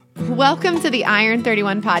Welcome to the Iron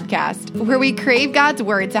 31 podcast, where we crave God's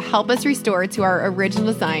word to help us restore to our original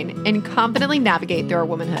design and confidently navigate through our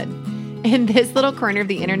womanhood. In this little corner of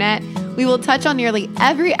the internet, we will touch on nearly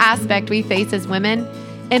every aspect we face as women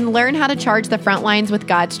and learn how to charge the front lines with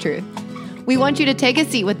God's truth. We want you to take a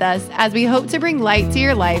seat with us as we hope to bring light to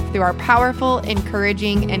your life through our powerful,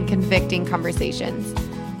 encouraging, and convicting conversations.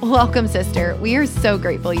 Welcome, sister. We are so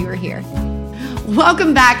grateful you are here.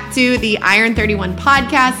 Welcome back to the Iron 31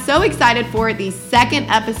 podcast. So excited for the second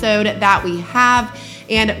episode that we have,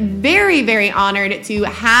 and very, very honored to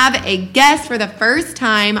have a guest for the first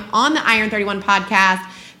time on the Iron 31 podcast.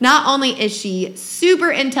 Not only is she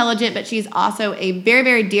super intelligent, but she's also a very,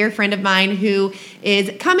 very dear friend of mine who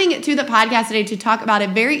is coming to the podcast today to talk about a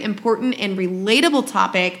very important and relatable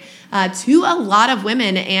topic to a lot of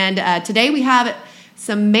women. And today we have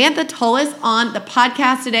Samantha Tullus on the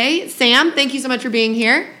podcast today. Sam, thank you so much for being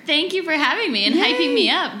here. Thank you for having me and hyping me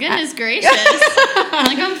up. Goodness gracious.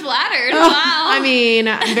 I'm flattered. Wow. I mean,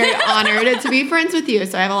 I'm very honored to be friends with you,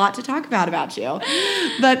 so I have a lot to talk about you.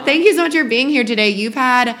 But thank you so much for being here today. You've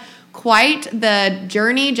had quite the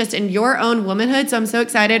journey just in your own womanhood, so I'm so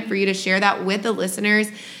excited for you to share that with the listeners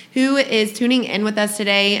who is tuning in with us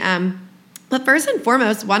today. But first and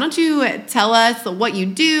foremost, why don't you tell us what you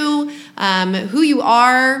do, who you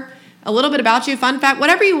are, a little bit about you, fun fact,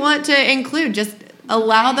 whatever you want to include. Just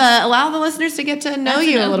allow the listeners to get to know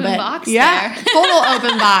you a little bit. Box yeah, there. Total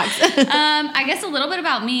open box. I guess a little bit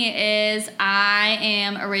about me is I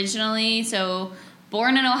am originally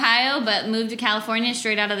born in Ohio, but moved to California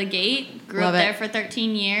straight out of the gate. Grew up there for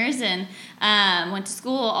 13 years and went to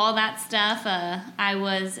school, all that stuff. I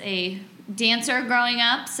was a dancer growing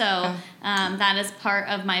up, so that is part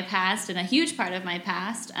of my past and a huge part of my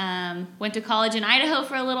past. Went to college in Idaho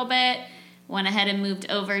for a little bit, went ahead and moved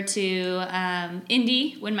over to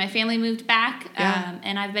Indy when my family moved back,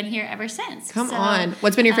 and I've been here ever since. Come on.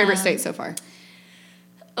 What's been your favorite state so far?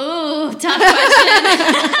 Oh, tough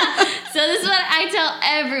question. So this is what I tell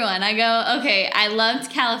everyone. I go, okay, I loved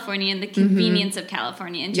California and the convenience of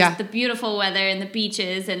California and just the beautiful weather and the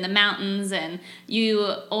beaches and the mountains, and you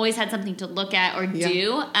always had something to look at or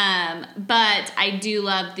do. But I do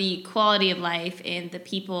love the quality of life and the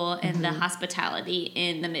people and the hospitality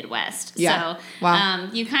in the Midwest. Yeah. So wow.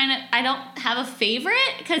 I don't have a favorite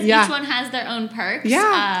because each one has their own perks.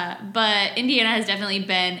 Yeah. But Indiana has definitely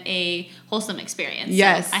been a wholesome experience.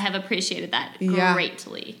 Yes. So I have appreciated that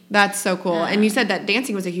greatly. That's so cool. And you said that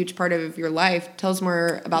dancing was a huge part of your life. Tell us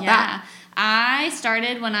more about that. I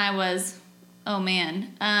started when I was, I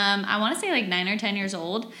want to say 9 or 10 years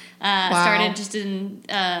old. Started just in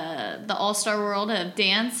the all-star world of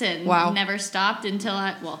dance and never stopped until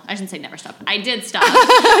I shouldn't say never stopped. I did stop.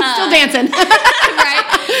 Still dancing.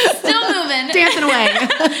 Right. Still moving. Dancing away.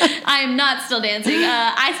 I'm not still dancing.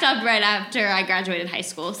 I stopped right after I graduated high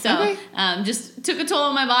school. So just took a toll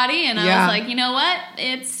on my body, and I was like, you know what?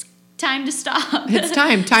 It's time to stop. It's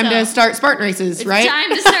time to start Spartan races, right? It's time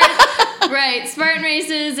to start, right, Spartan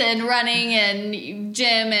races and running and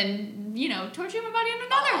gym and, torturing my body in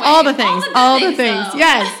another way. All the things. Though.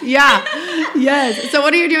 Yes, yeah, yes. So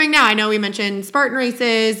what are you doing now? I know we mentioned Spartan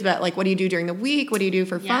races, but what do you do during the week? What do you do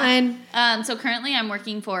for fun? So currently I'm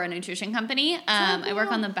working for a nutrition company. I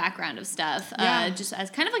work on the background of stuff, just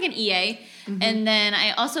as kind of like an EA. And then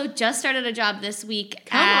I also just started a job this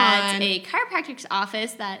week at a chiropractic's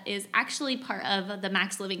office that is actually part of the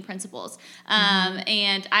Max Living Principles.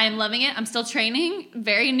 And I'm loving it. I'm still training,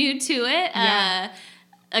 very new to it.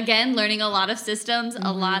 Again, learning a lot of systems,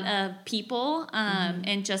 a lot of people,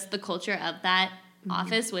 and just the culture of that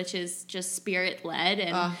office, which is just spirit-led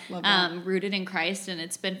and rooted in Christ, and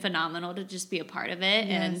it's been phenomenal to just be a part of it.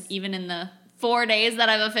 Yes. And even in the 4 days that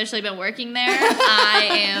I've officially been working there, I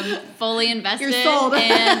am fully invested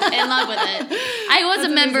and in love with it. I was a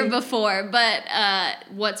member before, but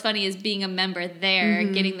what's funny is being a member there,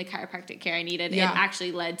 getting the chiropractic care I needed, it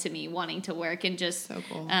actually led to me wanting to work and just so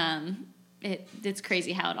cool. It's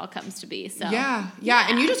crazy how it all comes to be. So yeah.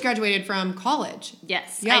 And you just graduated from college.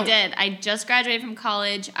 Yes, I did. I just graduated from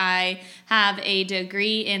college. I have a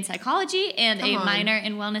degree in psychology and a minor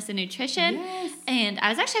in wellness and nutrition. Yes. And I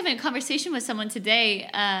was actually having a conversation with someone today,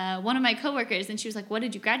 one of my coworkers, and she was like, "What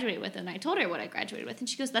did you graduate with?" And I told her what I graduated with, and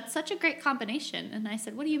she goes, "That's such a great combination." And I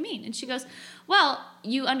said, "What do you mean?" And she goes, "Well,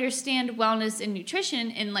 you understand wellness and nutrition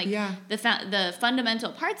and the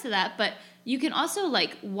fundamental parts of that, but you can also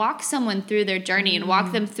walk someone through their journey and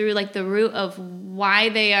walk them through the root of why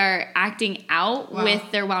they are acting out with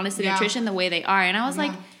their wellness and nutrition the way they are." And I was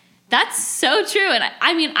like, That's so true. And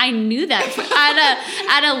I mean, I knew that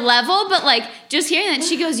at a level, but like just hearing that,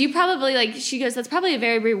 she goes, that's probably a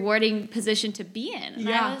very rewarding position to be in. And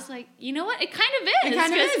I was like, you know what? It kind of is. It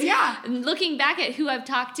kind of is, yeah. Looking back at who I've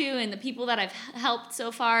talked to and the people that I've helped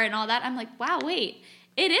so far and all that, I'm like, wow, wait.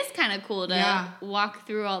 It is kind of cool to walk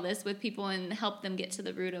through all this with people and help them get to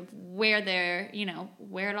the root of where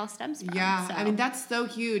where it all stems from. Yeah, so. I mean, that's so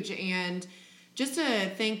huge. And just to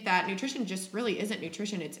think that nutrition just really isn't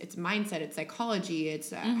nutrition. It's mindset, it's psychology,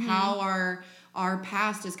 it's how our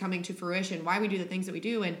past is coming to fruition, why we do the things that we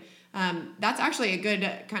do. And that's actually a good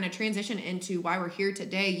kind of transition into why we're here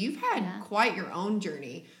today. You've had quite your own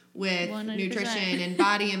journey with 100%. Nutrition and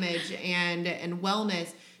body image and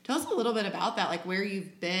wellness. Tell us a little bit about that, like where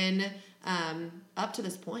you've been up to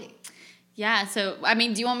this point. Yeah. So, I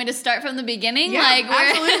mean, do you want me to start from the beginning? Yeah,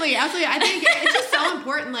 absolutely. Absolutely. I think it's just so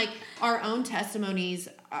important. Like our own testimonies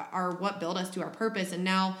are what build us to our purpose. And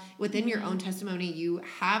now within your own testimony, you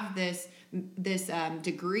have this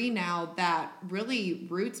degree now that really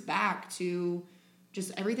roots back to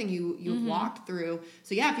just everything you've walked through.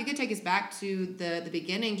 So yeah, if you could take us back to the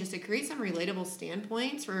beginning, just to create some relatable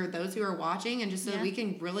standpoints for those who are watching, and just so that we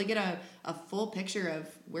can really get a full picture of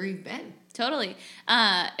where you've been. Totally.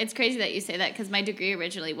 It's crazy that you say that, because my degree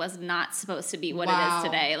originally was not supposed to be what it is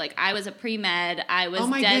today. Like, I was a pre-med. I was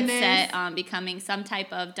dead set on becoming some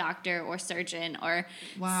type of doctor or surgeon or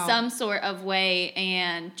some sort of way.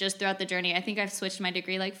 And just throughout the journey, I think I've switched my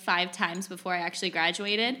degree like 5 times before I actually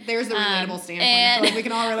graduated. There's the relatable standpoint. I feel like we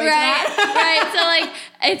can all relate to that. Right. So like,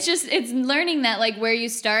 it's learning that like where you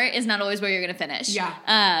start is not always where you're going to finish. Yeah.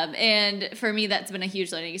 And for me, that's been a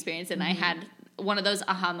huge learning experience. And I had one of those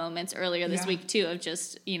aha moments earlier this week too, of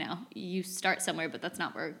just, you start somewhere, but that's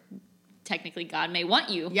not where technically God may want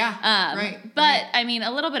you. Yeah. Right. But I mean,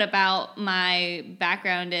 a little bit about my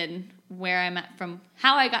background and where I'm at from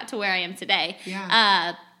how I got to where I am today.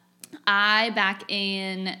 Yeah. I, back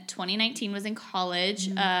in 2019, was in college.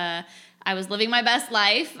 I was living my best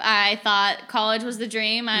life. I thought college was the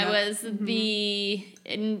dream. I was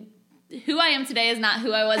who I am today is not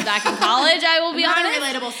who I was back in college, I will be honest.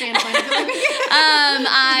 Not a relatable standpoint.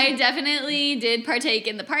 I definitely did partake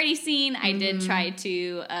in the party scene. I did try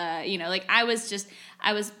to, I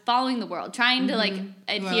was following the world, trying to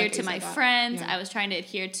adhere to my friends. Yeah. I was trying to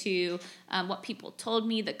adhere to what people told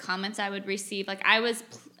me, the comments I would receive. Like, I was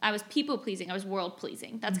people pleasing. I was world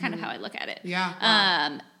pleasing. That's kind of how I look at it. Yeah.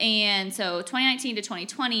 Wow. And so 2019 to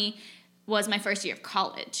 2020 was my first year of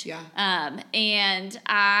college. Yeah. And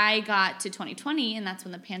I got to 2020, and that's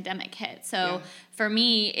when the pandemic hit. So for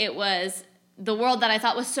me, it was the world that I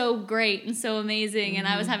thought was so great and so amazing, and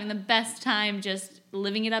I was having the best time just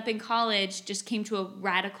living it up in college, just came to a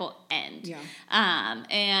radical end. Yeah.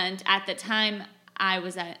 And at the time, I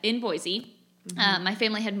was in Boise. My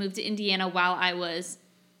family had moved to Indiana while I was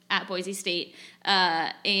at Boise State.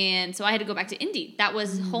 And so I had to go back to Indy. That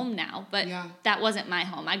was home now, but that wasn't my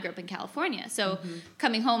home. I grew up in California. So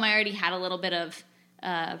coming home, I already had a little bit of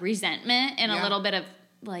resentment and a little bit of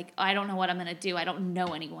like, I don't know what I'm going to do. I don't know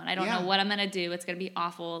anyone. I don't know what I'm going to do. It's going to be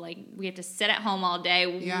awful. Like, we have to sit at home all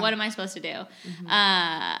day. Yeah. What am I supposed to do?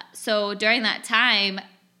 So during that time,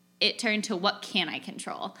 it turned to, what can I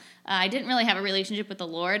control? I didn't really have a relationship with the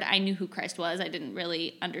Lord. I knew who Christ was. I didn't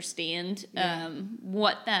really understand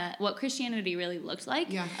what Christianity really looked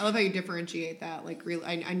like. Yeah, I love how you differentiate that. Like,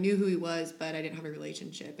 I knew who he was, but I didn't have a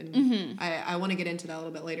relationship. And I want to get into that a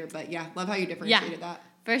little bit later. But yeah, love how you differentiated that.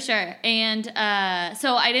 For sure. And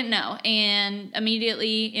so I didn't know. And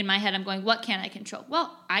immediately in my head, I'm going, what can I control?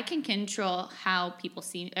 Well, I can control how people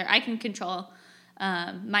see me, or I can control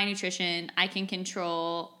my nutrition. I can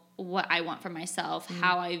control what I want for myself,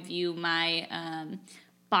 how I view my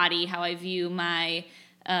body, how I view my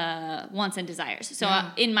wants and desires. So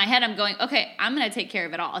in my head, I'm going, okay, I'm going to take care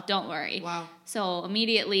of it all. Don't worry. Wow. So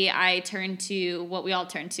immediately I turned to what we all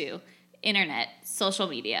turn to: internet, social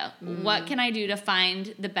media. What can I do to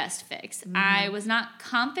find the best fix? I was not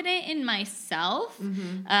confident in myself,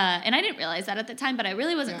 and I didn't realize that at the time, but I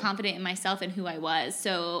really wasn't confident in myself and who I was.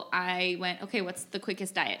 So I went, okay, what's the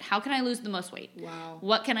quickest diet? How can I lose the most weight? Wow.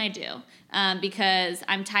 What can I do? Because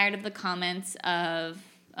I'm tired of the comments of,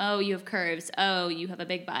 oh, you have curves. Oh, you have a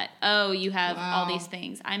big butt. Oh, you have all these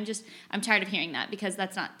things. I'm tired of hearing that, because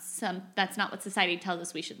that's not what society tells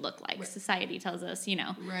us we should look like. Right. Society tells us,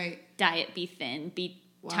 diet, be thin, be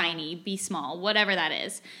tiny, be small, whatever that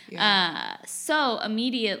is. Yeah. So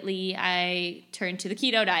immediately I turned to the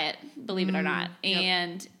keto diet, believe it or not.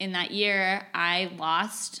 And in that year, I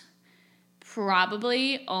lost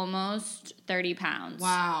probably almost 30 pounds.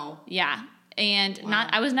 Wow. Yeah. And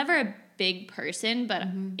I was never a big person, but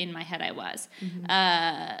in my head I was.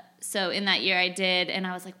 So in that year I did, and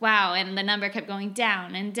I was like, wow. And the number kept going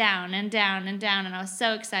down and down and down and down. And I was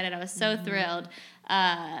so excited. I was so thrilled.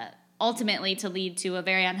 Ultimately to lead to a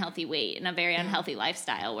very unhealthy weight and a very unhealthy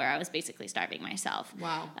lifestyle where I was basically starving myself.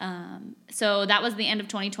 Wow. So that was the end of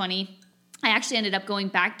 2020. I actually ended up going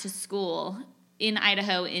back to school in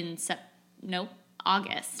Idaho in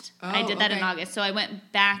August. I did that in August. So I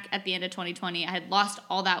went back at the end of 2020. I had lost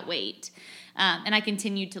all that weight. And I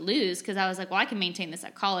continued to lose because I was like, well, I can maintain this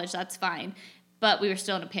at college. That's fine. But we were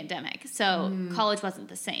still in a pandemic. So college wasn't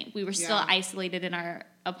the same. We were still isolated in our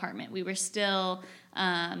apartment. We were still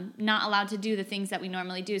not allowed to do the things that we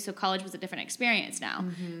normally do. So college was a different experience now,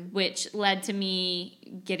 which led to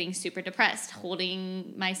me getting super depressed,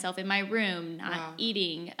 holding myself in my room, not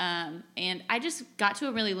eating. And I just got to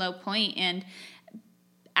a really low point. And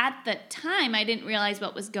at the time, I didn't realize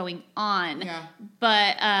what was going on,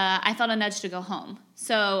 but I felt a nudge to go home.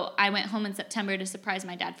 So I went home in September to surprise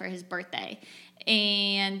my dad for his birthday.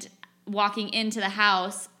 And walking into the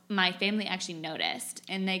house, my family actually noticed,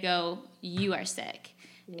 and they go, "You are sick."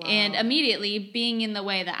 Wow. And immediately, being in the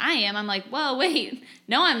way that I am, I'm like, whoa, wait,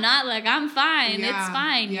 no, I'm not. Like, I'm fine. It's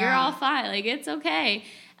fine. You're all fine. Like, it's okay.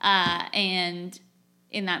 And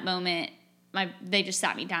in that moment, they just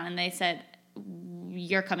sat me down and they said,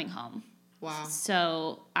 "You're coming home." Wow.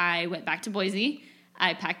 So I went back to Boise.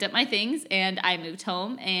 I packed up my things and I moved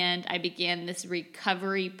home, and I began this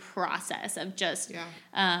recovery process of just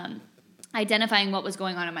identifying what was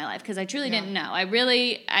going on in my life, because I truly didn't know. I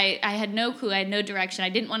had no clue. I had no direction. I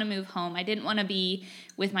didn't want to move home. I didn't want to be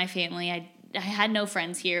with my family. I had no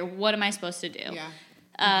friends here. What am I supposed to do? Yeah.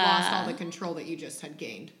 Lost all the control that you just had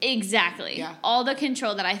gained. Exactly. Yeah. All the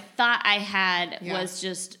control that I thought I had was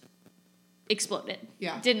just exploded.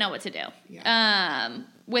 Yeah. Didn't know what to do. Yeah.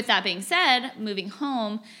 With that being said, moving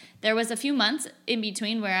home, there was a few months in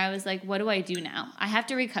between where I was like, what do I do now? I have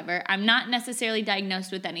to recover. I'm not necessarily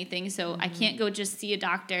diagnosed with anything, so I can't go just see a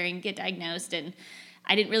doctor and get diagnosed. And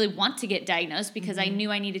I didn't really want to get diagnosed because I knew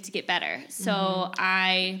I needed to get better. So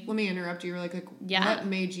Let me interrupt you really quick. What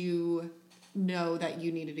made you know that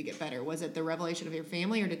you needed to get better? Was it the revelation of your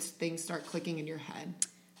family, or did things start clicking in your head?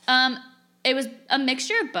 It was a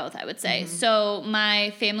mixture of both, I would say. So my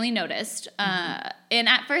family noticed, and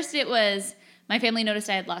at first it was my family noticed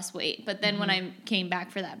I had lost weight, but then when I came back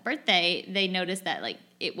for that birthday, they noticed that like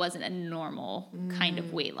it wasn't a normal kind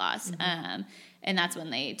of weight loss. And that's when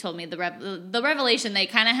they told me the revelation they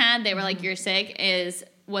kind of had. They were like, "You're sick,"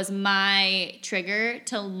 was my trigger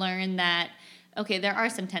to learn that, okay, there are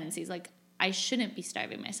some tendencies. Like, I shouldn't be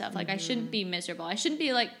starving myself. Like, I shouldn't be miserable. I shouldn't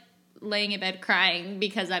be like laying in bed crying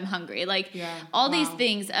because I'm hungry. Like all these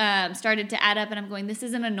things started to add up, and I'm going, this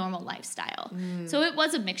isn't a normal lifestyle. So it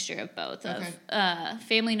was a mixture of both, of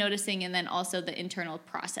family noticing and then also the internal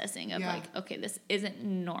processing of like, okay, this isn't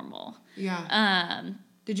normal.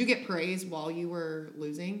 Did you get praise while you were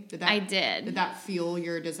losing? I did. Did that fuel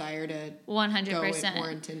your desire to 100% go in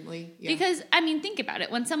more intently? Yeah. Because, I mean, think about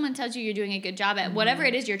it. When someone tells you you're doing a good job at whatever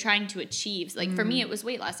it is you're trying to achieve, like for me, it was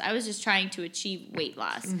weight loss. I was just trying to achieve weight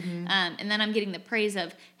loss. And then I'm getting the praise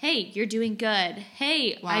of, hey, you're doing good.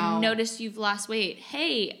 Hey, I've noticed you've lost weight.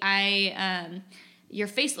 Hey, your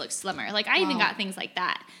face looks slimmer. Like, I even got things like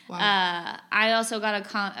that. I also got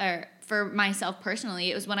for myself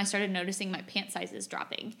personally, it was when I started noticing my pant sizes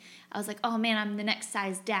dropping. I was like, oh man, I'm the next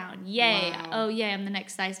size down. Yay. Wow. Oh yeah, I'm the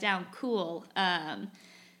next size down. Cool.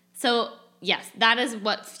 So yes, that is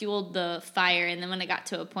what fueled the fire. And then when I got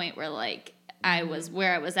to a point where like I was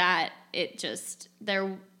where I was at, it just,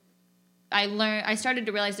 I started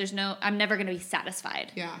to realize I'm never going to be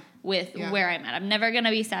satisfied with where I'm at. I'm never going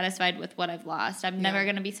to be satisfied with what I've lost. I'm never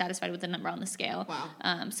going to be satisfied with the number on the scale.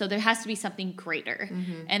 Wow. So there has to be something greater.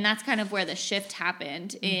 And that's kind of where the shift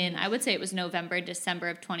happened in, I would say it was December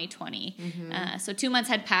of 2020. So 2 months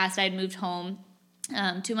had passed. I had moved home.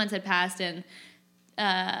 2 months had passed, and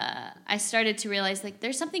I started to realize like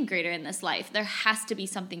there's something greater in this life. There has to be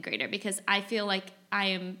something greater, because I feel like I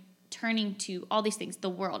am turning to all these things, the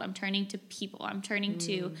world. I'm turning to people. I'm turning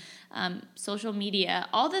to social media,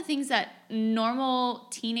 all the things that normal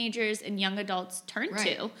teenagers and young adults turn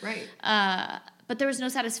to. Right. But there was no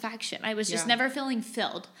satisfaction. I was just never feeling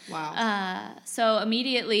filled. Wow. So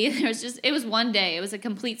immediately it was one day. It was a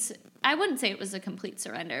complete, I wouldn't say it was a complete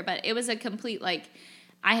surrender, but it was a complete, like,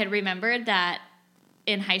 I had remembered that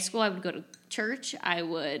in high school I would go to church. I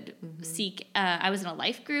would seek, I was in a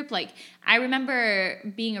life group. Like, I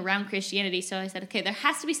remember being around Christianity. So I said, okay, there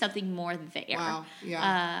has to be something more there. Wow.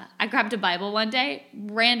 Yeah. I grabbed a Bible one day,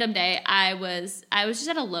 random day. I was just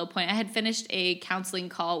at a low point. I had finished a counseling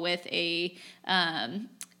call with a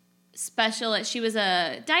she was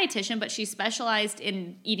a dietitian, but she specialized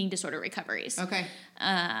in eating disorder recoveries. Okay.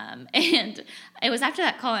 And it was after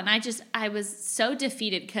that call, and I was so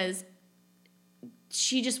defeated because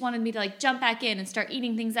she just wanted me to like jump back in and start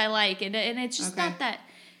eating things I like. And it's just not that,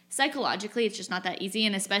 psychologically, it's just not that easy.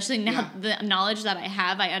 And especially now the knowledge that I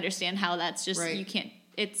have, I understand how that's just, you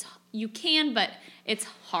can, but it's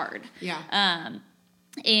hard. Yeah.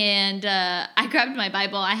 And I grabbed my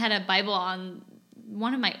Bible. I had a Bible on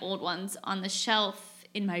one of my old ones on the shelf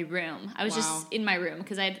in my room. I was just in my room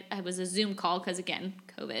because I was a Zoom call because, again,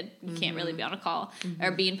 COVID. You can't really be on a call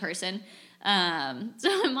or be in person. So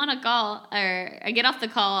I'm on a call, or I get off the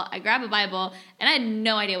call, I grab a Bible, and I had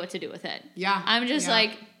no idea what to do with it. Yeah. I'm just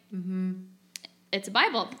like, it's a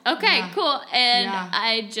Bible. Okay, cool. And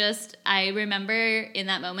I remember in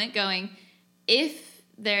that moment going, if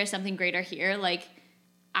there's something greater here, like,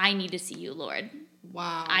 I need to see you, Lord.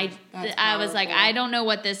 Wow. I was like, I don't know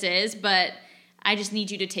what this is, but I just need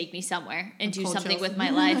you to take me somewhere and do something with my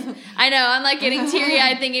life. I know, I'm like getting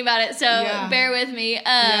teary-eyed thinking about it, so bear with me.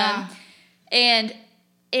 And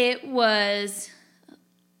it was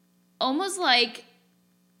almost like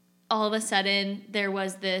all of a sudden there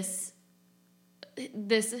was this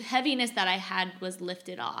heaviness that I had was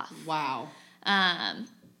lifted off. Wow. And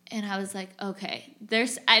I was like, okay,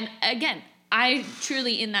 and again, I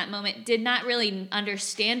truly in that moment did not really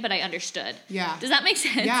understand, but I understood. Yeah. Does that make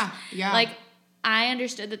sense? Yeah. Yeah. Like, I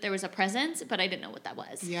understood that there was a presence, but I didn't know what that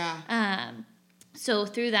was. Yeah. So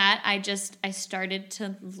through that, I started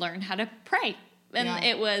to learn how to pray. And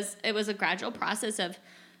it was a gradual process of,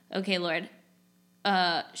 okay, Lord,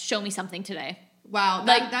 show me something today. Wow,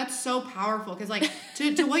 that's so powerful because, like,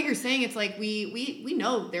 to what you're saying, it's like we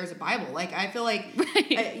know there's a Bible. Like, I feel like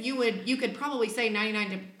you could probably say 99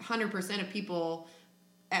 to 100% of people,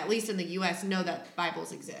 at least in the U.S., know that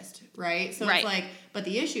Bibles exist, right? So it's like, but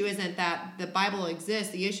the issue isn't that the Bible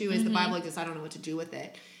exists. The issue is the Bible exists. I don't know what to do with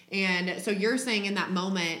it. And so you're saying in that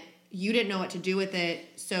moment, you didn't know what to do with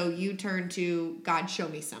it, so you turned to, God, show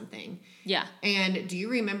me something. Yeah. And do you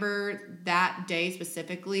remember that day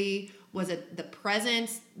specifically? Was it the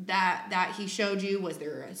presence that he showed you? Was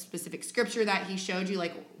there a specific scripture that he showed you?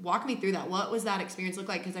 Like, walk me through that. What was that experience look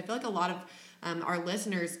like? Because I feel like a lot of our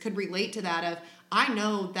listeners could relate to that of, I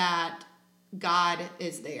know that God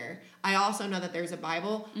is there. I also know that there's a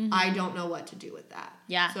Bible. I don't know what to do with that.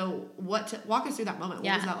 Yeah. So walk us through that moment.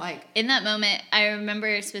 What was that like? In that moment, I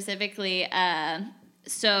remember specifically,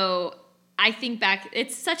 so I think back,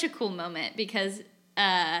 it's such a cool moment because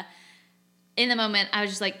in the moment, I was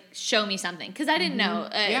just like, show me something. Because I didn't know.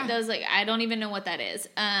 I was like, I don't even know what that is.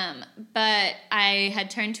 But I had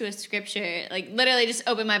turned to a scripture, like literally just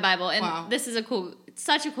opened my Bible. And this is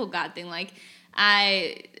such a cool God thing.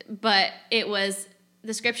 But it was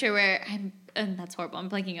the scripture where and that's horrible. I'm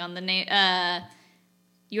blanking on the name.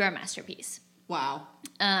 You are a masterpiece. Wow.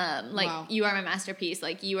 You are my masterpiece.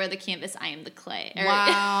 Like, you are the canvas, I am the clay.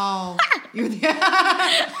 Wow. You're the... and the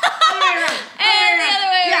other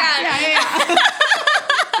way around. Yeah.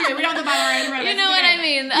 Okay, we don't have the Bible right. You know what I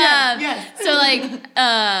mean? Yes. So, like,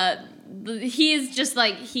 he is just,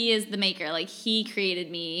 like, he is the maker. Like, he created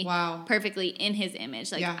me perfectly in his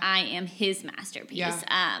image. Like, I am his masterpiece.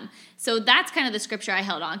 Yeah. So that's kind of the scripture I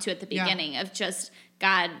held on to at the beginning of just,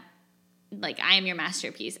 God, like, I am your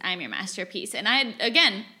masterpiece. I am your masterpiece. And I,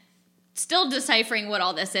 again, still deciphering what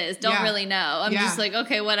all this is. Don't really know. I'm just like,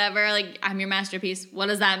 okay, whatever. Like, I'm your masterpiece. What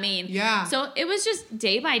does that mean? Yeah. So it was just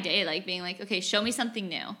day by day, like, being like, okay, show me something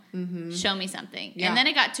new. Mm-hmm. Show me something. Yeah. And then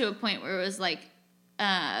it got to a point where it was like,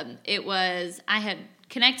 I had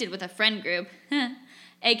connected with a friend group,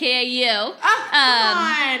 AKA you. Oh,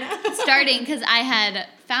 come on. Starting because I had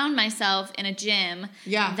found myself in a gym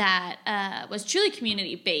that was truly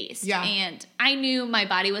community based. Yeah. And I knew my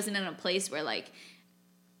body wasn't in a place where, like,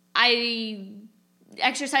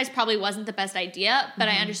 exercise probably wasn't the best idea, but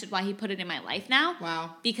I understood why he put it in my life now.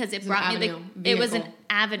 Wow. Because it brought me it was an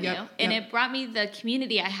avenue, and it brought me the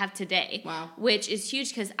community I have today. Wow. Which is huge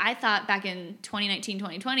because I thought back in 2019,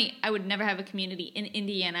 2020, I would never have a community in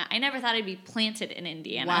Indiana. I never thought I'd be planted in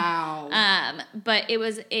Indiana. Wow. But it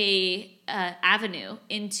was a avenue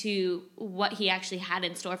into what he actually had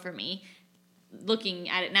in store for me, looking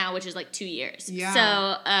at it now, which is like 2 years.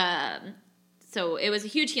 Yeah. So it was a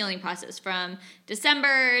huge healing process from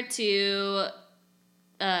December to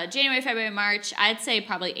January, February, March. I'd say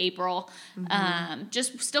probably April. Mm-hmm.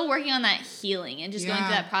 Just still working on that healing and just going through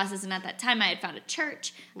that process. And at that time, I had found a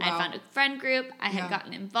church. Wow. I had found a friend group. I had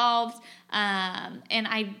gotten involved. And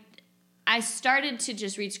I started to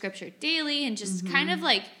just read scripture daily and just kind of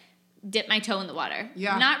like dip my toe in the water.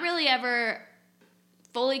 Yeah. Not really ever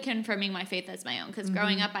fully confirming my faith as my own. Because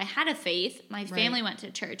growing up, I had a faith. My family went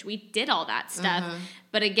to church. We did all that stuff.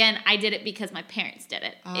 But again, I did it because my parents did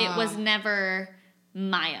it. It was never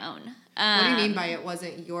my own. What do you mean by it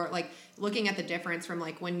wasn't your, like, looking at the difference from,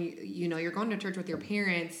 like, when you're going to church with your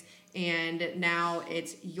parents and now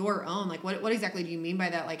it's your own, like, what exactly do you mean by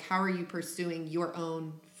that? Like, how are you pursuing your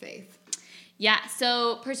own faith? Yeah,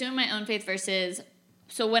 so pursuing my own faith versus,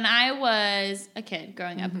 so when I was a kid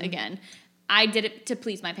growing up again, I did it to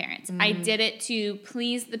please my parents. I did it to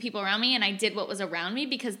please the people around me, and I did what was around me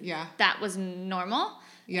because that was normal.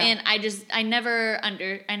 Yeah. And I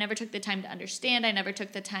never took the time to understand. I never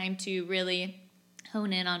took the time to really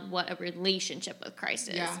hone in on what a relationship with Christ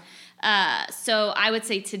is. Yeah. So I would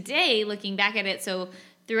say today, looking back at it, so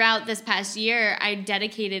throughout this past year, I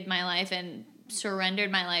dedicated my life and surrendered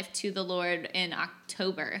my life to the Lord in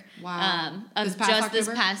October. Wow. Just this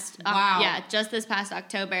past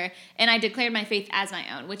October. And I declared my faith as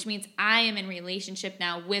my own, which means I am in relationship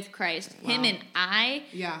now with Christ. Wow. Him and I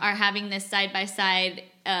are having this side-by-side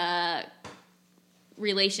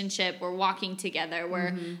relationship. We're walking together.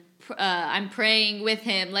 We're I'm praying with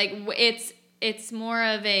him. Like, it's more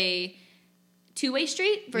of a two-way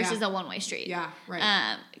street versus a one-way street. Yeah,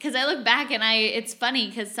 right. Because I look back and it's funny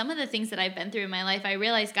because some of the things that I've been through in my life, I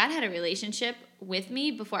realized God had a relationship with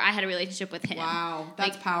me before I had a relationship with him. Wow,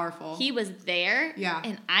 that's powerful. He was there,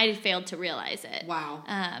 and I failed to realize it. Wow.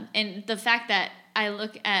 And the fact that I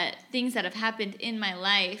look at things that have happened in my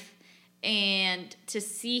life and to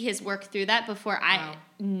see his work through that before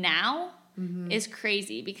is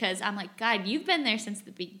crazy because I'm like, God, you've been there since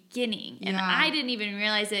the beginning. And I didn't even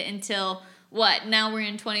realize it until... now we're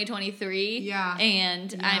in 2023. Yeah.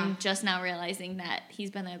 And I'm just now realizing that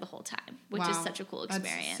he's been there the whole time, which is such a cool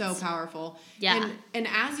experience. That's so powerful. Yeah. And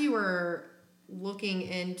as you were looking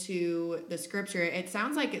into the scripture, it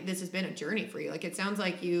sounds like this has been a journey for you. Like, it sounds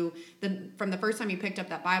like from the first time you picked up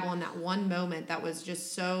that Bible in that one moment that was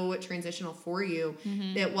just so transitional for you,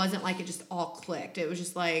 it wasn't like it just all clicked. It was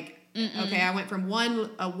just like, okay, I went from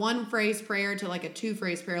a one phrase prayer to like a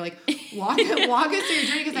 2-phrase prayer. Like, walk us through your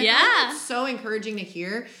journey, because I feel like it's so encouraging to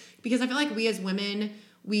hear, because I feel like we as women,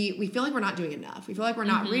 we feel like we're not doing enough. We feel like we're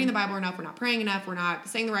not reading the Bible enough. We're not praying enough. We're not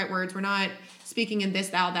saying the right words. We're not speaking in this,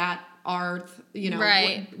 thou, that, art,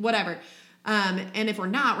 whatever. And if we're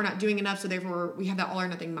not doing enough. So therefore we have that all or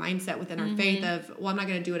nothing mindset within our faith of, well, I'm not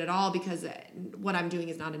going to do it at all because what I'm doing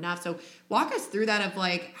is not enough. So walk us through that of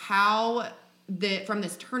like how from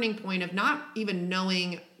this turning point of not even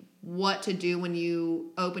knowing what to do when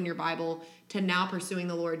you open your Bible to now pursuing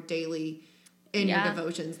the Lord daily in your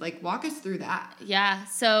devotions. Like, walk us through that. Yeah.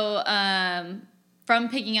 So, from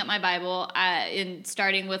picking up my Bible and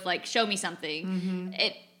starting with like, show me something,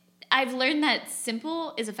 I've learned that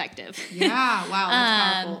simple is effective. Yeah. Wow.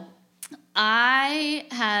 That's powerful. I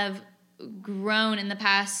have grown in the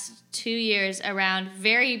past 2 years around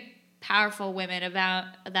very powerful women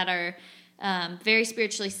that are very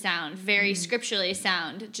spiritually sound, very scripturally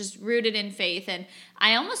sound, just rooted in faith. And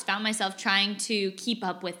I almost found myself trying to keep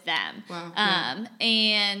up with them. Wow.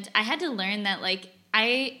 And I had to learn that, like,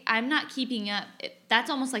 I'm not keeping up. That's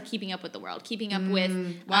almost like keeping up with the world, keeping up with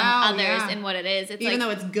others and what it is. It's even though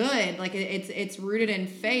it's good, like it's rooted in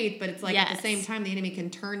faith, but it's like at the same time the enemy can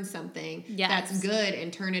turn something that's good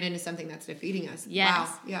and turn it into something that's defeating us. Yes.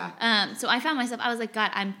 Wow. Yeah. So I found myself, I was like, God,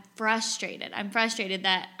 I'm frustrated. I'm frustrated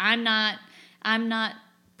that I'm not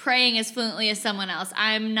praying as fluently as someone else.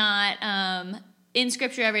 I'm not in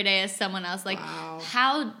scripture every day as someone else. Like,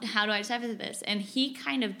 how do I decipher this? And he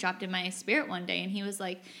kind of dropped in my spirit one day, and he was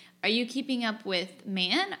like, are you keeping up with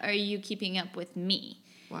man, or are you keeping up with me?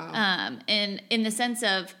 Wow. And in the sense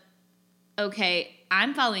of, okay,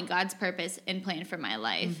 I'm following God's purpose and plan for my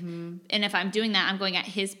life. And if I'm doing that, I'm going at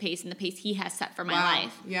his pace and the pace he has set for my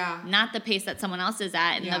life. Yeah. Not the pace that someone else is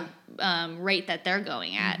at and the rate that they're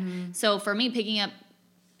going at. So for me, picking up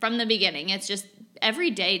from the beginning, it's just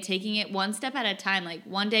every day taking it one step at a time. Like,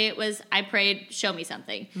 one day it was, I prayed, show me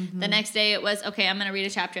something. The next day it was, okay, I'm going to read a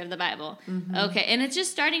chapter of the Bible. Okay. And it's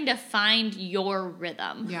just starting to find your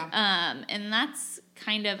rhythm. Yeah. And that's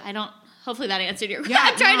kind of, hopefully that answered your question.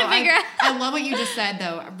 I'm trying to figure out. I love what you just said,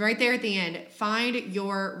 though, right there at the end. Find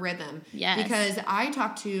your rhythm. Yes. Because I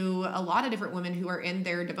talk to a lot of different women who are in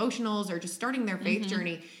their devotionals or just starting their faith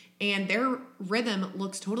journey, and their rhythm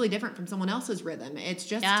looks totally different from someone else's rhythm. It's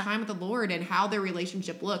just time with the Lord and how their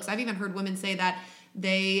relationship looks. I've even heard women say that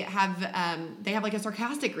they have like a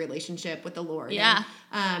sarcastic relationship with the Lord. Yeah.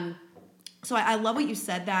 And, so I love what you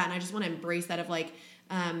said that, and I just want to embrace that of like,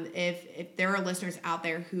 if there are listeners out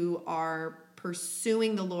there who are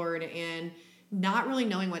pursuing the Lord and not really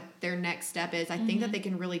knowing what their next step is. I think that they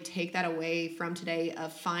can really take that away from today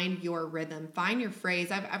of find your rhythm, find your phrase.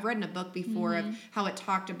 I've read in a book before of how it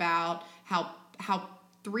talked about how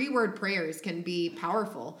 3-word prayers can be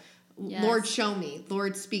powerful. Yes. Lord, show me.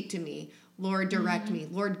 Lord, speak to me. Lord, direct me.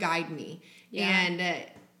 Lord, guide me. Yeah.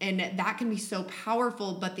 And that can be so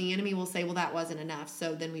powerful, but the enemy will say, well, that wasn't enough,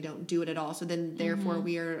 so then we don't do it at all. So then, therefore,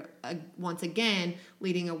 we are, once again,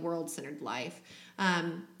 leading a world-centered life.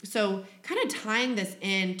 So kind of tying this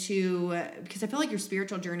into, because I feel like your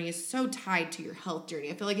spiritual journey is so tied to your health journey.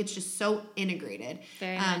 I feel like it's just so integrated.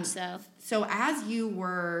 Very much so. So as you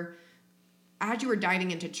were diving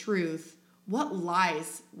into truth, what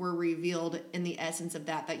lies were revealed in the essence of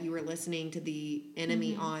that you were listening to the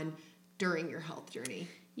enemy on during your health journey?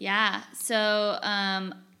 Yeah. So,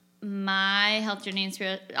 my health journey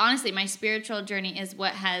and honestly, my spiritual journey is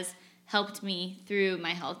what has helped me through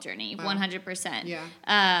my health journey. Wow. 100%.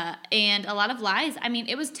 Yeah. And a lot of lies. I mean,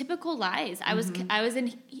 it was typical lies. I was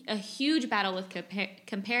in a huge battle with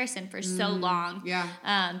comparison for so long. Yeah.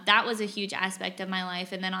 That was a huge aspect of my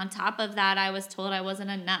life. And then on top of that, I was told I wasn't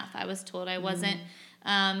enough. I was told I wasn't,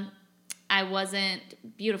 I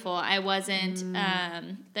wasn't beautiful. I wasn't,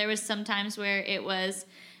 there was some times where it was,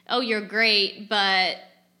 oh, you're great, but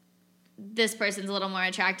this person's a little more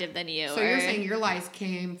attractive than you. So you're saying your lies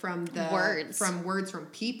came from words from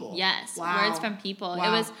people. Yes. Wow. Words from people.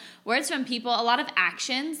 Wow. It was words from people, a lot of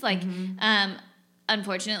actions. Like,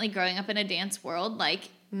 unfortunately, growing up in a dance world, like,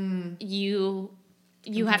 you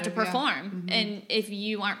have to perform. Yeah. And if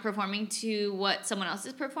you aren't performing to what someone else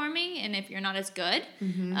is performing, and if you're not as good,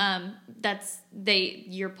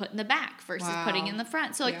 you're put in the back versus putting in the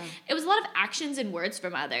front. So, like, it was a lot of actions and words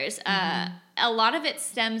from others. A lot of it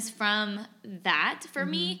stems from that for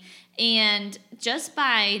me. And just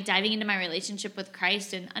by diving into my relationship with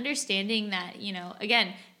Christ and understanding that,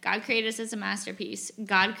 again, God created us as a masterpiece.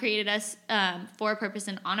 God created us for a purpose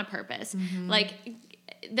and on a purpose. Like,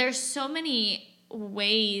 there's so many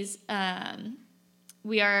ways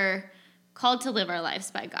we are called to live our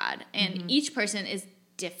lives by God, and each person is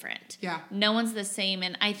different. Yeah, no one's the same.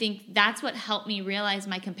 And I think that's what helped me realize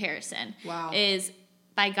my comparison. Is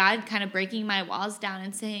by God kind of breaking my walls down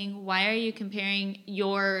and saying, why are you comparing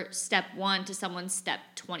your step 1 to someone's step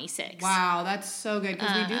 26? Wow, that's so good,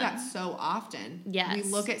 because we do that so often. Yes. We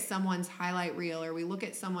look at someone's highlight reel, or we look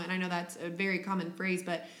at someone, I know that's a very common phrase,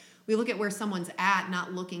 but we look at where someone's at,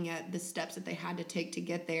 not looking at the steps that they had to take to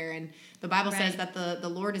get there. And the Bible says that the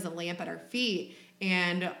Lord is a lamp at our feet.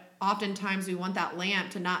 And oftentimes we want that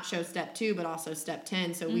lamp to not show step 2, but also step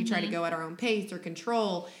 10. So we try to go at our own pace or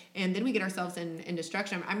control, and then we get ourselves in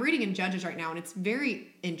destruction. I'm reading in Judges right now, and it's very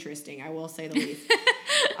interesting, I will say the least.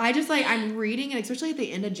 I'm reading, and especially at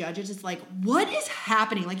the end of Judges, it's like, what is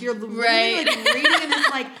happening? Like, you're literally like reading, and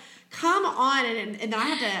it's like, come on, and then I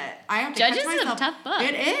have to Judges catch myself. is a tough book.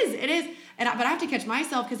 It is, but I have to catch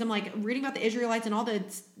myself, because I'm like reading about the Israelites and all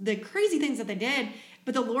the crazy things that they did.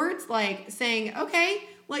 But the Lord's like saying, okay,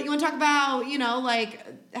 like, you want to talk about,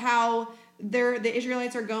 like how the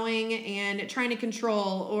Israelites are going and trying to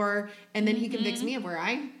control, and then He convicts me of where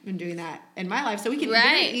I've been doing that in my life. So we can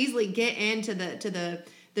very easily get into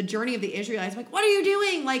the journey of the Israelites. Like, what are you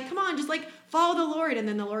doing? Like, come on, just like follow the Lord. And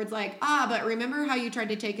then the Lord's like, but remember how you tried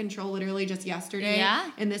to take control literally just yesterday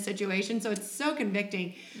in this situation? So it's so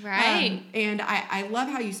convicting. Right. And I love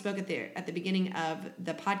how you spoke at the beginning of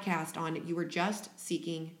the podcast on you were just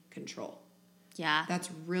seeking control. Yeah. That's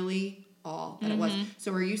really all that it was.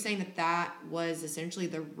 So were you saying that was essentially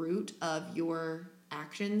the root of your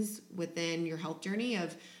actions within your health journey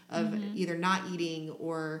of either not eating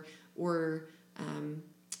or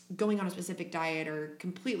going on a specific diet or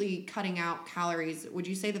completely cutting out calories? Would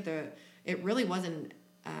you say that it really wasn't,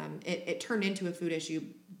 it turned into a food issue,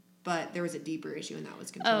 but there was a deeper issue, and that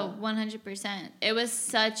was control? Oh, 100%. It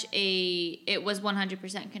was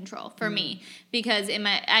 100% control for me, because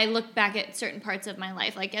I look back at certain parts of my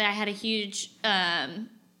life. Like, I had a huge thing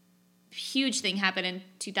happen in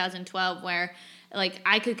 2012 where, like,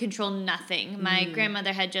 I could control nothing. My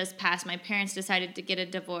grandmother had just passed. My parents decided to get a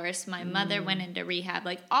divorce. My mother went into rehab.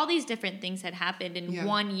 Like, all these different things had happened in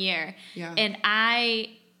 1 year. Yeah. And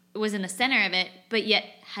I was in the center of it, but yet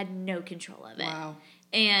had no control of it. Wow.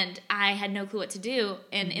 And I had no clue what to do.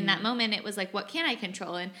 And in that moment, it was like, what can I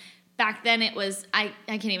control? And back then it was, I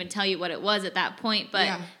can't even tell you what it was at that point,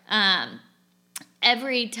 but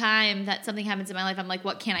every time that something happens in my life, I'm like,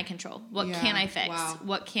 what can I control? What can I fix? Wow.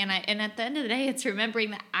 What can I? And at the end of the day, it's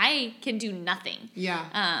remembering that I can do nothing.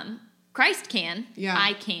 Yeah. Christ can. Yeah.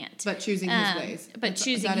 I can't. But choosing His ways. But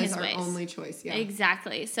choosing His ways. That is our only choice. Yeah.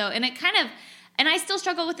 Exactly. So, and it kind of, And I still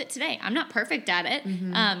struggle with it today. I'm not perfect at it.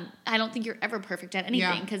 I don't think you're ever perfect at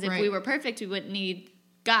anything, because if we were perfect, we wouldn't need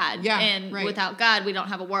God. Yeah, and without God, we don't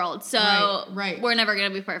have a world. So we're never going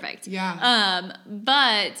to be perfect. Yeah.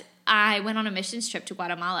 But I went on a missions trip to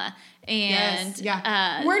Guatemala. And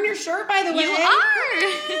wearing your shirt, by the way. You are.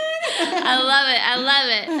 I love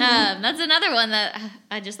it. That's another one that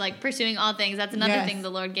I just like, pursuing all things. That's another thing the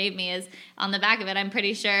Lord gave me, is on the back of it, I'm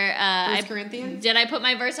pretty sure. 1 Corinthians? Did I put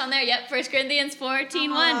my verse on there? Yep. 1 Corinthians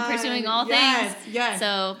 14:1. Pursuing all things. Yes.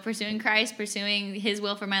 So pursuing Christ, pursuing His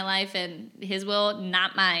will for my life, and His will,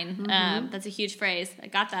 not mine. That's a huge phrase. I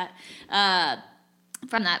got that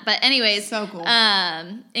from that. But anyways, so cool.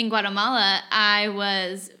 In Guatemala, I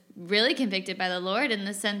was really convicted by the Lord, in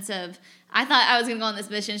the sense of, I thought I was going to go on this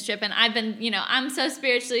missions trip, and I've been, I'm so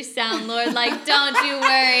spiritually sound, Lord. Like, don't you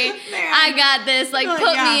worry. I got this. Like,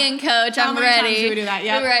 put me in, coach. I'm ready. Times we do that?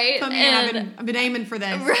 Yeah. Right. Put me in. I've been aiming for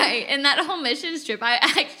this. Right. And that whole missions trip, I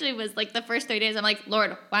actually was like, the first 3 days, I'm like,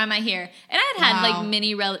 Lord, why am I here? And I had like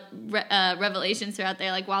many revelations throughout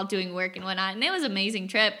there, like while doing work and whatnot. And it was an amazing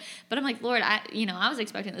trip. But I'm like, Lord, I was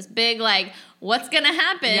expecting this big, like, what's going to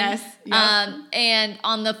happen? Yes. Yep. And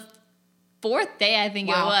on the 4th day, I think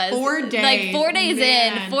it was. 4 days. Like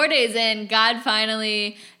 4 days in, God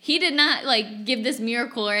finally, He did not like give this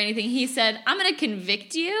miracle or anything. He said, I'm going to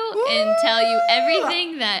convict you and tell you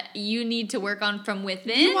everything that you need to work on from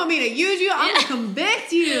within. You want me to use you? I'm going to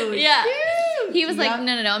convict you. Yeah. Shoot. He was like,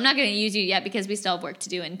 no, I'm not going to use you yet, because we still have work to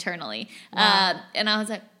do internally. And I was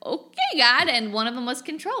like, okay, God. And one of them was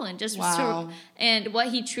control, and just and what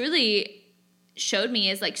He truly showed me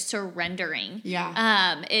is like surrendering.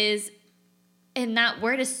 And that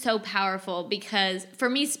word is so powerful, because for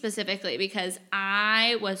me specifically, because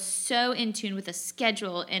I was so in tune with a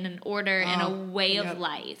schedule and an order and a way of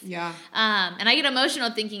life. Yeah. And I get emotional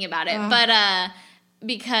thinking about it, but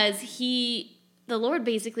because the Lord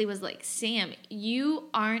basically was like, Sam, you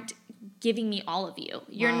aren't giving me all of you.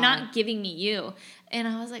 You're not giving me you. And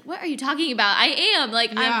I was like, what are you talking about? I am.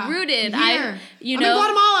 Like, I'm rooted. I'm in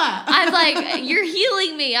Guatemala. I'm like, you're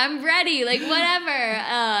healing me. I'm ready. Like,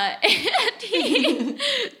 whatever.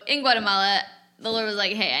 In Guatemala, the Lord was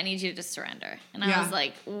like, hey, I need you to just surrender. And I was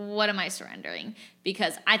like, what am I surrendering?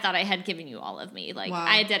 Because I thought I had given you all of me. Like,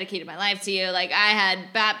 I had dedicated my life to you. Like, I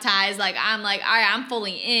had baptized. Like, I'm like, all right, I'm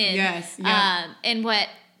fully in. Yes. And what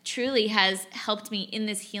truly has helped me in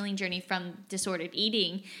this healing journey from disordered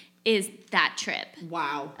eating is that trip.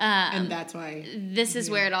 Wow. And that's why. This is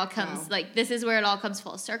where it all comes, this is where it all comes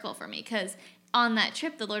full circle for me. Because on that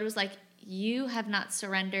trip, the Lord was like, you haven't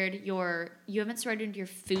surrendered your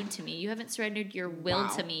food to me. You haven't surrendered your will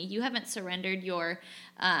to me. You haven't surrendered your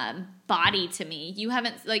body to me. You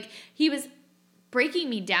haven't, He was breaking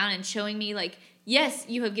me down and showing me, like, yes,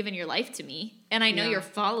 you have given your life to me, and I know you're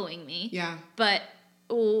following me. Yeah. But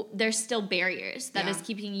there's still barriers that is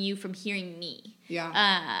keeping you from hearing me.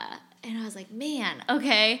 Yeah. And I was like, man,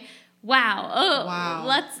 okay, wow.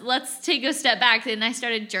 Let's take a step back. And I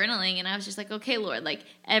started journaling, and I was just like, okay, Lord, like,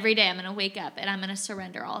 every day I'm going to wake up and I'm going to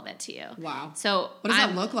surrender all of it to you. Wow. So what does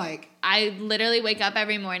that look like? I literally wake up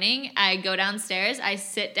every morning. I go downstairs. I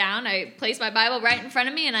sit down. I place my Bible right in front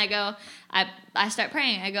of me, and I go, I start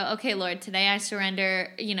praying. I go, okay, Lord, today I surrender,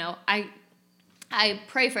 I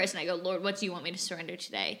pray first, and I go, Lord, what do you want me to surrender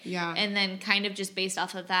today? Yeah. And then kind of just based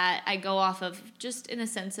off of that, I go off of just in a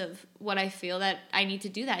sense of what I feel that I need to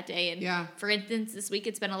do that day. And for instance, this week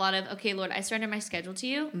it's been a lot of, okay, Lord, I surrender my schedule to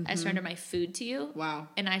you. Mm-hmm. I surrender my food to you. Wow.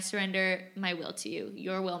 And I surrender my will to you.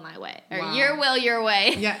 Your will, my way. Or your will, your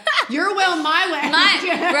way. Yeah. Your will, my way.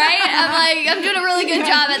 Right? I'm doing a really good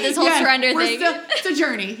job at this whole surrender thing. It's a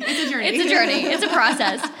journey. It's a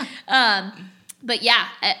process. But yeah,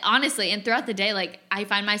 honestly, and throughout the day, like, I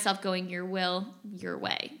find myself going, your will, your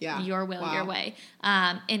way. Yeah. Your will, your way.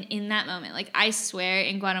 And in that moment, like, I swear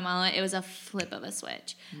in Guatemala, it was a flip of a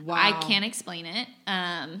switch. Wow. I can't explain it.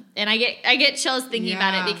 And I get chills thinking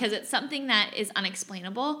about it, because it's something that is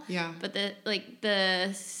unexplainable. Yeah. But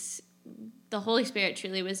the Holy Spirit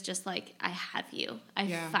truly was just like, I have you. I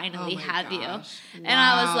finally have you. Wow. And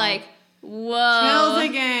I was like, whoa. Chills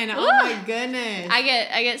again. Oh my goodness. I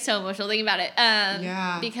get so emotional thinking about it.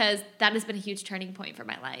 Because that has been a huge turning point for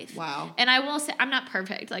my life. Wow. And I will say, I'm not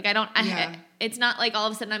perfect. Like, it's not like all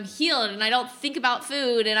of a sudden I'm healed and I don't think about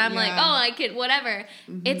food and I'm like, oh, I could, whatever.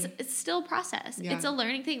 Mm-hmm. It's still a process. Yeah. It's a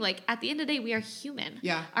learning thing. Like, at the end of the day, we are human.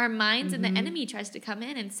 Yeah. Our minds and the enemy tries to come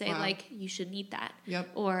in and say, like, you shouldn't eat that. Yep.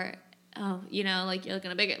 Or, oh, like, you're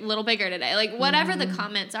looking a little bigger today. Like, whatever the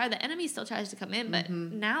comments are, the enemy still tries to come in. But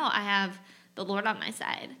now I have the Lord on my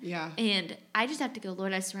side. Yeah. And I just have to go,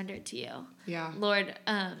 Lord, I surrender it to you. Yeah. Lord,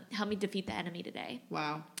 help me defeat the enemy today.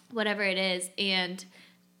 Wow. whatever it is. And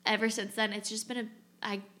ever since then, it's just been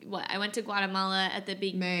I went to Guatemala at the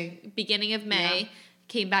beginning of May,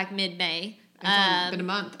 came back mid-May. It's been a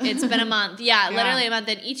month. It's been a month. Yeah, literally a month.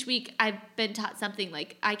 And each week I've been taught something.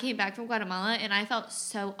 Like, I came back from Guatemala and I felt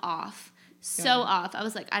so off. Off. I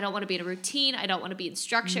was like, I don't want to be in a routine. I don't want to be in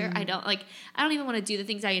structure. I don't even want to do the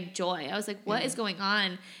things I enjoy. I was like, what is going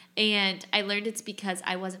on? And I learned it's because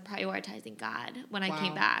I wasn't prioritizing God when I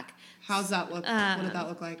came back. How's that look? What did that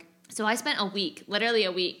look like? So I spent literally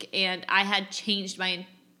a week, and I had changed my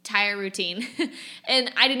entire routine.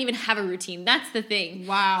 And I didn't even have a routine. That's the thing.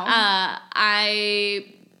 Wow. I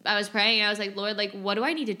was praying. I was like, Lord, like, what do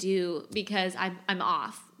I need to do? Because I'm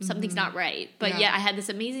off. Something's not right. But yet I had this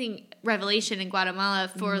amazing revelation in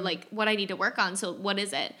Guatemala for like what I need to work on. So what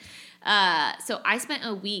is it? So I spent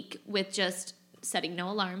a week with just setting no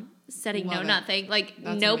alarm, setting nothing, like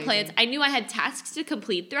that's no amazing. Plans. I knew I had tasks to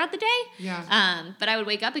complete throughout the day. Yeah. But I would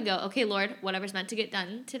wake up and go, okay, Lord, whatever's meant to get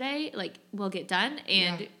done today, like, will get done.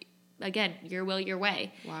 And again, your will, your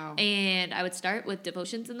way. Wow. And I would start with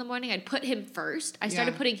devotions in the morning. I'd put him first. I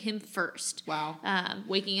started putting him first. Wow.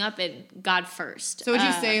 Waking up and God first. So would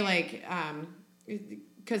you say, like,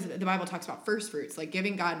 because the Bible talks about first fruits, like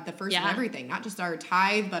giving God the first of everything, not just our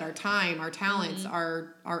tithe, but our time, our talents,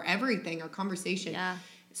 our everything, our conversation. Yeah.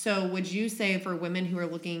 So would you say for women who are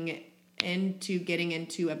looking into getting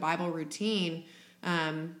into a Bible routine,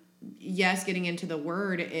 yes, getting into the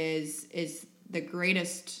Word is the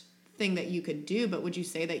greatest thing that you could do, but would you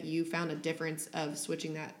say that you found a difference of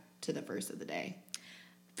switching that to the first of the day?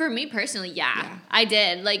 For me personally, yeah. I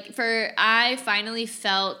did. Like, I finally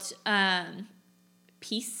felt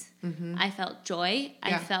peace. Mm-hmm. I felt joy.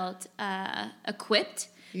 I felt equipped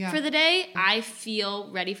for the day. I feel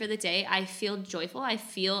ready for the day. I feel joyful. I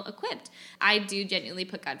feel equipped. I do genuinely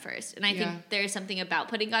put God first. And I think there's something about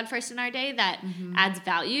putting God first in our day that adds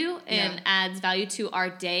value and adds value to our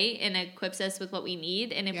day and equips us with what we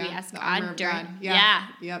need. And if we ask God during...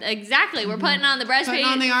 exactly. We're putting on the breastplate.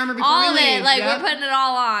 Putting on the armor before all we of leave. it. Like, we're putting it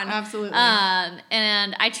all on. Absolutely.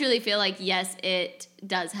 And I truly feel like, yes, it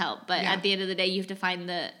does help, but at the end of the day, you have to find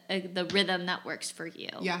the rhythm that works for you.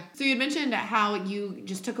 Yeah. So you had mentioned how you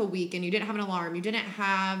just took a week and you didn't have an alarm, you didn't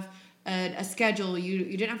have a schedule,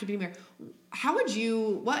 you didn't have to be there.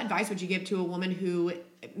 What advice would you give to a woman who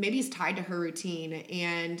maybe is tied to her routine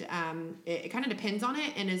and it kind of depends on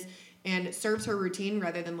it and serves her routine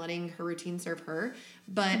rather than letting her routine serve her,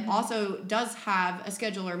 but also does have a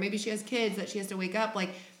schedule, or maybe she has kids that she has to wake up? Like,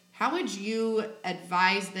 how would you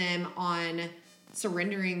advise them on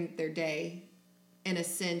surrendering their day in a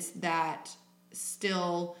sense that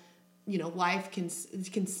still, life can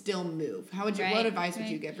still move? What advice would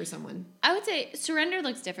you give for someone? I would say surrender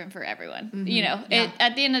looks different for everyone. Mm-hmm.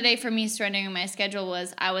 At the end of the day, for me, surrendering my schedule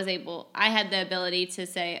was I had the ability to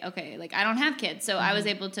say, okay, like, I don't have kids, so I was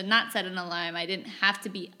able to not set an alarm. I didn't have to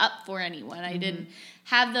be up for anyone. I didn't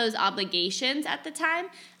have those obligations at the time.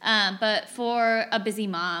 But for a busy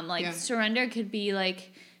mom, surrender could be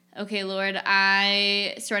like, okay, Lord,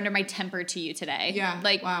 I surrender my temper to you today. Yeah.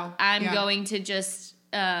 Like, I'm going to just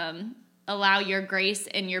allow your grace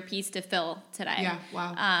and your peace to fill today. Yeah.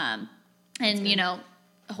 Wow. And,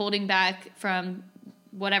 holding back from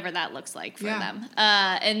whatever that looks like for them.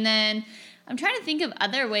 And then I'm trying to think of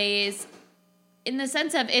other ways in the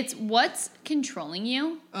sense of it's what's controlling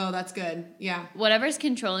you. Oh, that's good. Yeah. Whatever's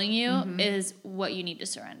controlling you is what you need to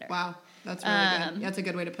surrender. Wow. That's really good. That's a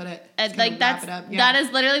good way to put it. That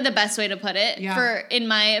is literally the best way to put it in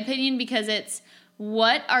my opinion, because it's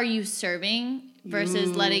what are you serving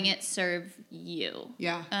versus letting it serve you.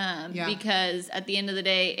 Yeah. Because at the end of the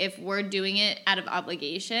day, if we're doing it out of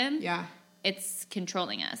obligation, it's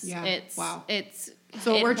controlling us. Yeah.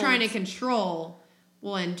 So what we're trying to control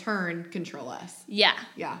will in turn control us. Yeah.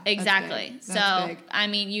 Yeah. Exactly. That's big. I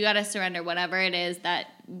mean, you got to surrender whatever it is that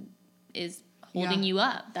is holding you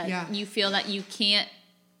up, that you feel that you can't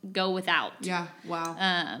go without. Yeah. Wow.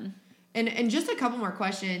 And just a couple more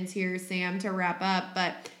questions here, Sam, to wrap up.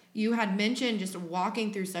 But you had mentioned just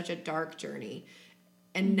walking through such a dark journey,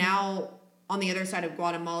 and now on the other side of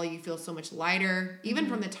Guatemala, you feel so much lighter, even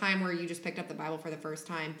from the time where you just picked up the Bible for the first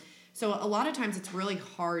time. So a lot of times it's really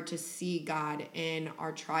hard to see God in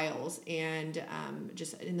our trials and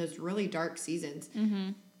just in those really dark seasons. Mm-hmm.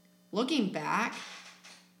 Looking back,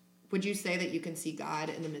 would you say that you can see God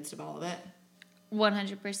in the midst of all of it?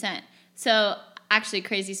 100%. So, actually,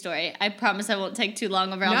 crazy story. I promise I won't take too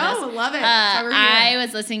long over on this. No, love it. I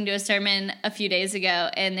was listening to a sermon a few days ago,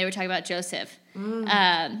 and they were talking about Joseph.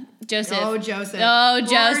 Joseph. Oh, Joseph. Oh, Poor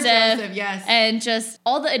Joseph. Yes. And just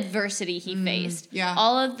all the adversity he faced. Yeah.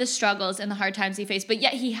 All of the struggles and the hard times he faced. But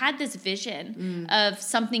yet he had this vision of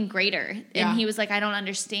something greater. And he was like, I don't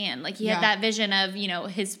understand. Like he had that vision of,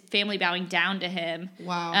 his family bowing down to him.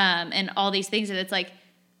 Wow. And all these things. And it's like,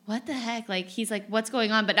 what the heck? Like, he's like, what's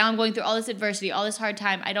going on? But now I'm going through all this adversity, all this hard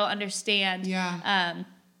time. I don't understand. Yeah.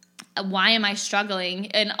 Why am I struggling?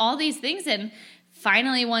 And all these things. And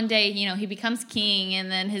finally one day, he becomes king,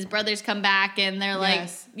 and then his brothers come back and they're like,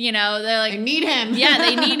 they're like, they need him. Yeah,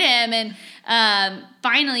 they need him. And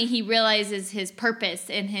finally he realizes his purpose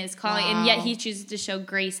and his calling. And yet he chooses to show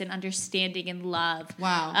grace and understanding and love.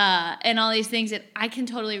 Wow. And all these things. And I can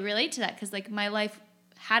totally relate to that because like my life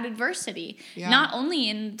had adversity, not only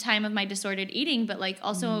in the time of my disordered eating, but like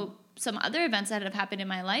also some other events that have happened in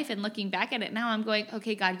my life. And looking back at it now, I'm going,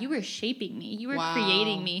 okay, God, you were shaping me. You were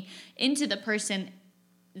creating me into the person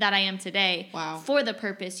that I am today for the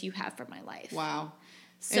purpose you have for my life. Wow.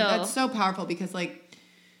 So that's so powerful because like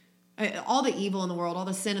all the evil in the world, all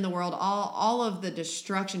the sin in the world, all of the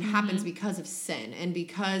destruction happens because of sin and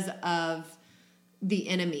because of the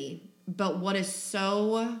enemy. But what is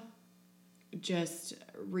so just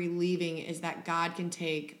relieving is that God can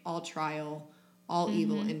take all trial, all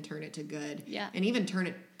evil, and turn it to good. Yeah. And even turn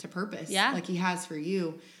it to purpose. Yeah. Like he has for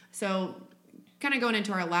you. So kind of going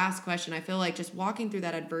into our last question, I feel like just walking through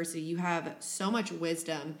that adversity, you have so much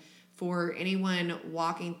wisdom for anyone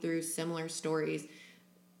walking through similar stories.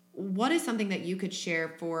 What is something that you could share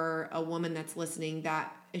for a woman that's listening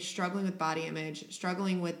that is struggling with body image,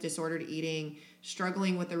 struggling with disordered eating,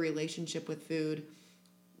 struggling with a relationship with food?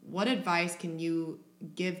 What advice can you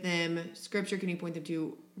give them? Scripture can you point them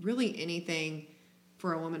to? Really anything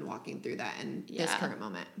for a woman walking through that in this current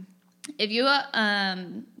moment. If you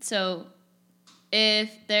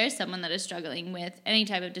if there's someone that is struggling with any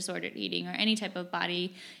type of disordered eating or any type of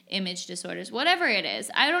body image disorders, whatever it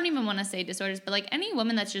is, I don't even want to say disorders, but like any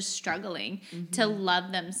woman that's just struggling to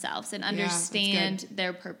love themselves and understand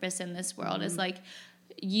their purpose in this world is like,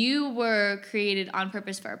 you were created on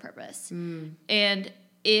purpose for a purpose. And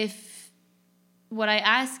if what I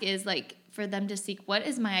ask is like for them to seek, what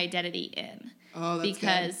is my identity in? Oh, that's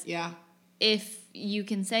because good. Yeah. If you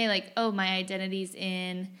can say like, oh, my identity's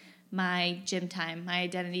in my gym time, my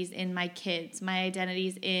identity's in my kids, my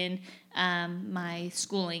identity's in my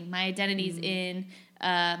schooling, my identity's in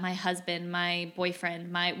my husband, my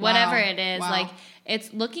boyfriend, my whatever it is, like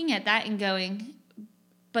it's looking at that and going,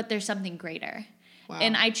 but there's something greater.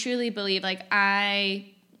 And I truly believe like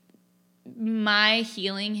my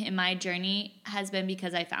healing in my journey has been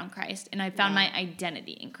because I found Christ and I found my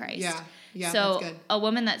identity in Christ. Yeah. So that's good. A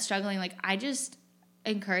woman that's struggling, like I just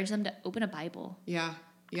encourage them to open a Bible. Yeah.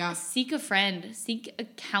 Seek a friend, seek a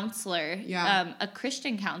counselor, a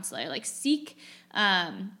Christian counselor, like seek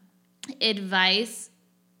advice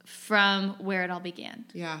from where it all began.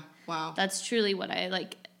 Yeah. Wow. That's truly what I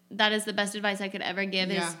like. That is the best advice I could ever give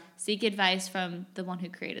is seek advice from the one who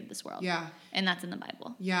created this world. Yeah. And that's in the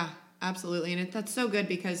Bible. Yeah, absolutely. And that's so good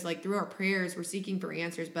because like through our prayers, we're seeking for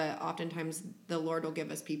answers, but oftentimes the Lord will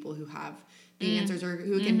give us people who have the answers or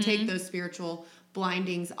who can take those spiritual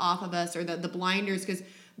blindings off of us or the blinders, because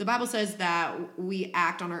the Bible says that we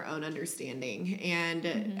act on our own understanding.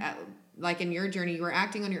 And like in your journey, you were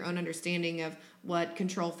acting on your own understanding of what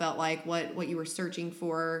control felt like, what you were searching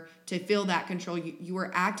for to feel that control. You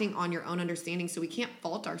were acting on your own understanding, so we can't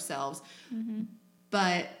fault ourselves.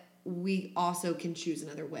 But we also can choose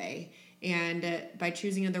another way. And by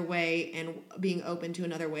choosing another way and being open to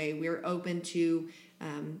another way, we're open to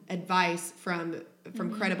advice from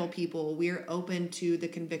credible people. We're open to the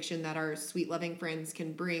conviction that our sweet, loving friends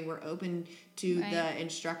can bring. We're open to the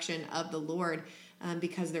instruction of the Lord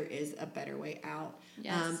because there is a better way out.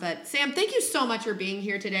 Yes. But Sam, thank you so much for being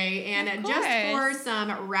here today. And just for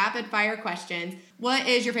some rapid fire questions, what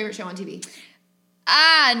is your favorite show on TV?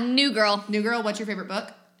 New Girl. New Girl. What's your favorite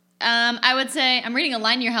book? I would say I'm reading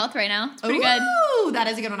Align Your Health right now. It's pretty good. Ooh, that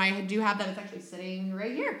is a good one. I do have that. It's actually sitting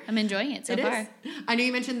right here. I'm enjoying it so far. I know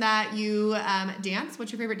you mentioned that you dance.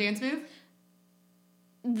 What's your favorite dance move?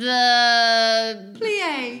 The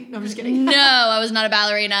plie. No, I'm just kidding. No, I was not a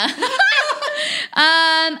ballerina.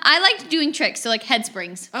 I liked doing tricks, so like head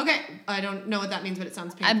springs. Okay. I don't know what that means, but it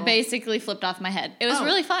sounds painful. I basically flipped off my head. It was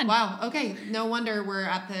really fun. Wow. Okay. No wonder we're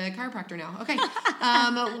at the chiropractor now. Okay.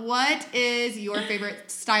 What is your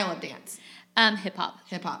favorite style of dance? Hip hop.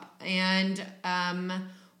 Hip hop. And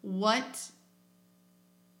what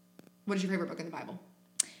is your favorite book in the Bible?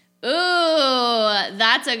 Ooh,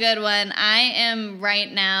 that's a good one. I am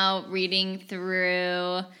right now reading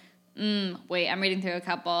through Wait, I'm reading through a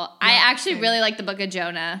couple. Yeah, I actually really like the book of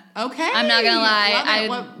Jonah. Okay. I'm not going to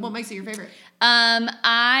lie. What makes it your favorite?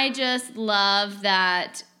 I just love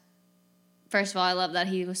that. First of all, I love that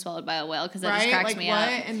he was swallowed by a whale because that just cracks me up.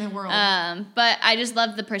 What in the world? But I just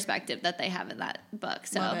love the perspective that they have in that book.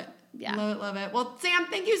 So, love it. Yeah. Love it. Well, Sam,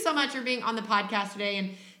 thank you so much for being on the podcast today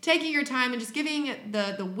and taking your time and just giving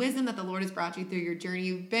the wisdom that the Lord has brought you through your journey.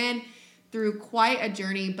 You've been through quite a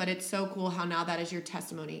journey, but it's so cool how now that is your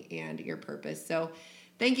testimony and your purpose. So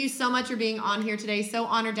thank you so much for being on here today. So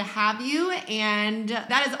honored to have you. And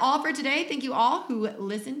that is all for today. Thank you all who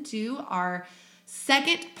listened to our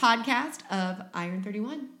second podcast of Iron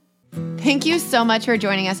 31. Thank you so much for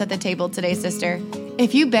joining us at the table today, sister.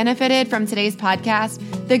 If you benefited from today's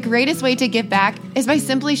podcast, the greatest way to give back is by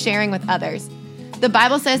simply sharing with others. The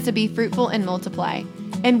Bible says to be fruitful and multiply,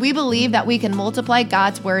 and we believe that we can multiply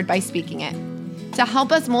God's word by speaking it. To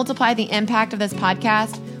help us multiply the impact of this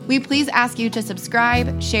podcast, we please ask you to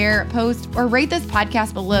subscribe, share, post, or rate this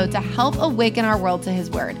podcast below to help awaken our world to His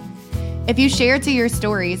word. If you share to your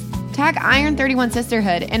stories, tag Iron 31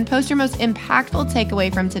 Sisterhood and post your most impactful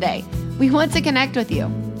takeaway from today. We want to connect with you.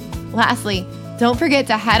 Lastly, don't forget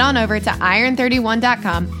to head on over to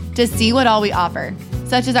iron31.com to see what all we offer,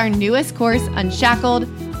 such as our newest course, Unshackled,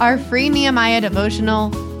 our free Nehemiah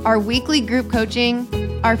devotional, our weekly group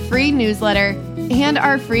coaching, our free newsletter, and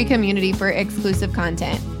our free community for exclusive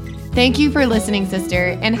content. Thank you for listening,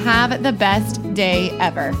 sister, and have the best day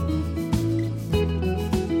ever.